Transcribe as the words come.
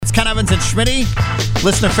It's Ken Evans and Schmitty.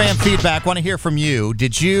 Listener fan feedback. Want to hear from you.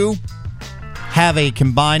 Did you have a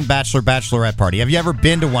combined bachelorette party? Have you ever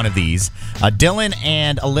been to one of these? Dylan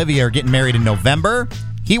and Olivia are getting married in November.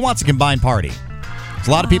 He wants a combined party. There's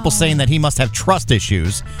a lot of people saying that he must have trust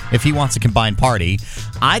issues if he wants a combined party.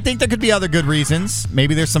 I think there could be other good reasons.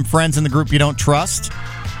 Maybe there's some friends in the group you don't trust.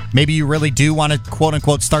 Maybe you really do want to, quote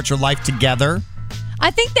unquote, start your life together. I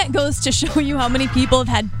think that goes to show you how many people have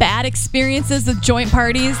had bad experiences with joint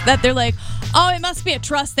parties that they're like, oh, it must be a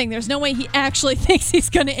trust thing. There's no way he actually thinks he's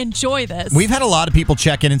going to enjoy this. We've had a lot of people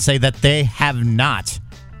check in and say that they have not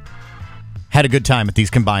had a good time at these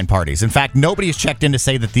combined parties. In fact, nobody has checked in to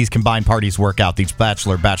say that these combined parties work out, these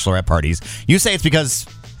bachelorette parties. You say it's because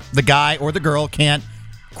the guy or the girl can't,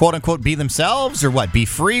 quote unquote, be themselves or what? Be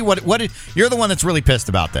free? What? You're the one that's really pissed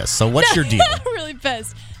about this. So what's your deal? I'm really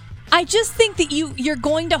pissed. I just think that you're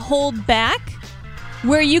going to hold back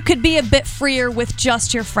where you could be a bit freer with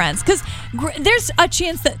just your friends. Because there's a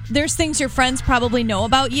chance that there's things your friends probably know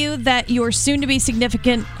about you that your soon-to-be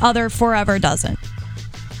significant other forever doesn't.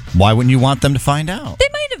 Why wouldn't you want them to find out? They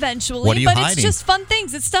might eventually, what are you but hiding? It's just fun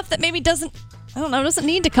things. It's stuff that maybe doesn't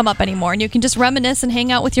need to come up anymore. And you can just reminisce and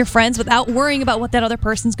hang out with your friends without worrying about what that other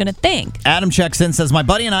person's going to think. Adam checks in, says, my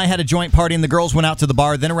buddy and I had a joint party and the girls went out to the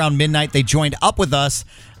bar. Then around midnight, they joined up with us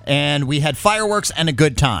and we had fireworks and a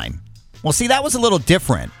good time. Well, see, that was a little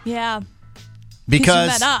different. Yeah.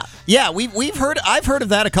 Because you met up. Yeah, I've heard of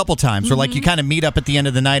that a couple times where like you kind of meet up at the end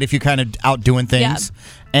of the night if you're kind of out doing things.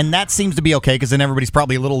 Yeah. And that seems to be okay because then everybody's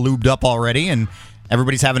probably a little lubed up already and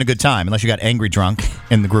everybody's having a good time unless you got angry drunk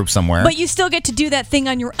in the group somewhere. But you still get to do that thing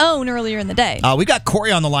on your own earlier in the day. We got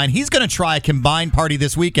Corey on the line. He's going to try a combined party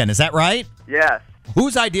this weekend. Is that right? Yes.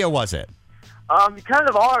 Whose idea was it? Kind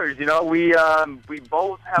of ours. You know, we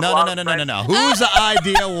both have. No. Whose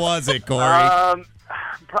idea was it, Corey?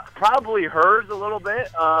 Probably hers a little bit.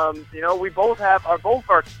 You know, we both have both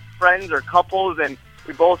our friends are couples, and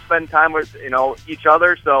we both spend time with each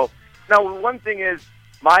other. So now, one thing is,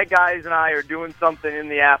 my guys and I are doing something in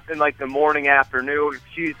the morning afternoon.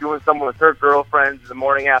 She's doing something with her girlfriends in the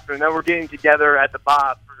morning afternoon. Then we're getting together at the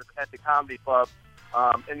Bob at the comedy club.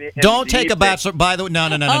 Don't take a bachelor. By the way,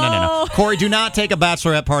 no. Corey, do not take a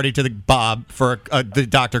bachelorette party to the Bob for the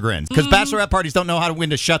Dr. Grins because bachelorette parties don't know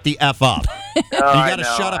when to shut the F up. You got to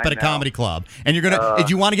shut up at a comedy club, and you're gonna. Did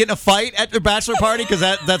you want to get in a fight at your bachelor party? Because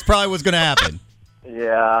that's probably what's gonna happen.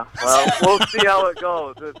 Yeah. Well, we'll see how it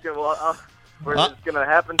goes. It's good. Where's it going to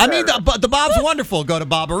happen? I mean, the Bob's wonderful. Go to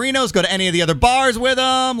Bobberino's. Go to any of the other bars with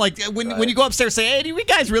them. Like when you go upstairs, say, "Hey, do you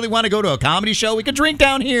guys really want to go to a comedy show? We could drink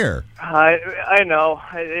down here." I know.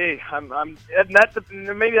 Maybe that's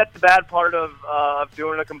the bad part of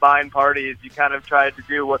doing a combined party is you kind of try to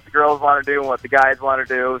do what the girls want to do and what the guys want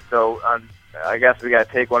to do. So I guess we got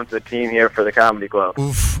to take one for the team here for the comedy club.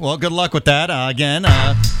 Oof. Well, good luck with that. Again,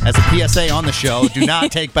 as a PSA on the show, do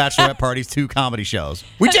not take bachelorette parties to comedy shows.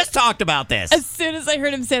 We just talked about this. As soon as I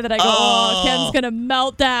heard him say that, I go, Ken's going to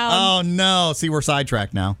melt down. Oh, no. See, we're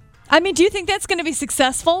sidetracked now. I mean, do you think that's going to be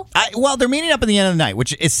successful? Well, they're meeting up at the end of the night,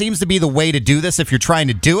 which it seems to be the way to do this if you're trying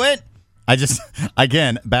to do it.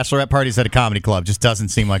 Again, bachelorette parties at a comedy club just doesn't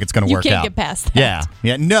seem like it's going to work out. You can't get past that.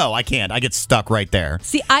 Yeah. No, I can't. I get stuck right there.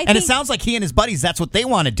 See, and it sounds like he and his buddies, that's what they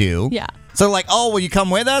want to do. Yeah. So like, oh, will you come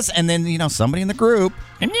with us? And then, somebody in the group,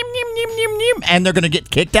 and they're going to get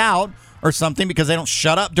kicked out or something because they don't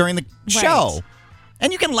shut up during the show.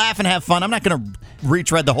 And you can laugh and have fun. I'm not going to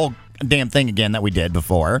retread the whole damn thing again that we did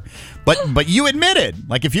before. But you admitted,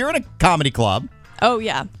 like if you're in a comedy club. Oh,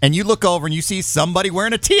 yeah. And you look over and you see somebody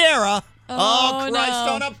wearing a tiara. Oh, Christ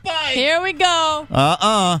no. on a bike. Here we go.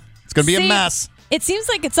 It's going to be a mess. It seems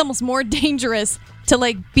like it's almost more dangerous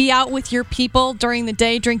to be out with your people during the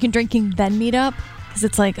day, drinking, then meet up. Because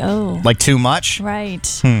it's like, like too much? Right.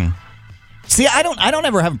 See, I don't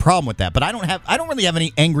ever have a problem with that, but I don't really have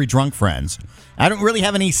any angry drunk friends. I don't really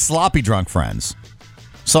have any sloppy drunk friends.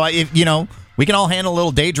 So we can all handle a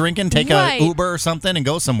little day drinking, take a Uber or something, and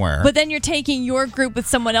go somewhere. But then you're taking your group with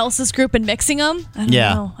someone else's group and mixing them? I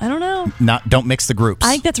don't know. Don't mix the groups.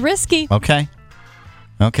 I think that's risky. Okay.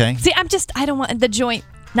 See, I don't want the joint.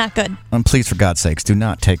 Not good. And please, for God's sakes, do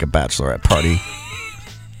not take a bachelorette party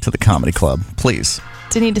to the comedy club. Please.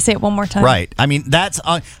 Do you need to say it one more time? Right. I mean, that's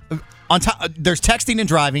on top. There's texting and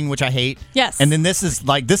driving, which I hate. Yes. And then this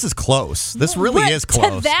is close. This really is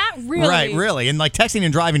close. To that, really? Right, really. And texting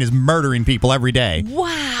and driving is murdering people every day.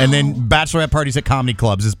 Wow. And then bachelorette parties at comedy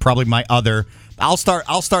clubs is probably my other. I'll start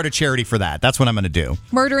a charity for that. That's what I'm going to do.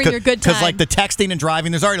 Murdering your good time. Because the texting and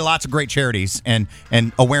driving, there's already lots of great charities and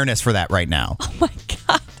awareness for that right now. Oh my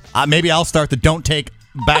God. Maybe I'll start the Don't Take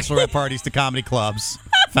Bachelorette Parties to Comedy Clubs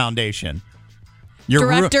Foundation.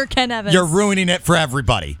 Director Ken Evans. You're ruining it for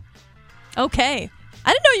everybody. Okay.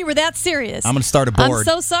 I didn't know you were that serious. I'm going to start a board. I'm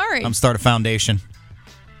so sorry. I'm going to start a foundation.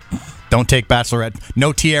 Don't take Bachelorette.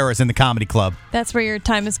 No tiaras in the comedy club. That's where your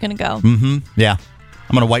time is going to go. Yeah.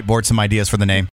 I'm going to whiteboard some ideas for the name.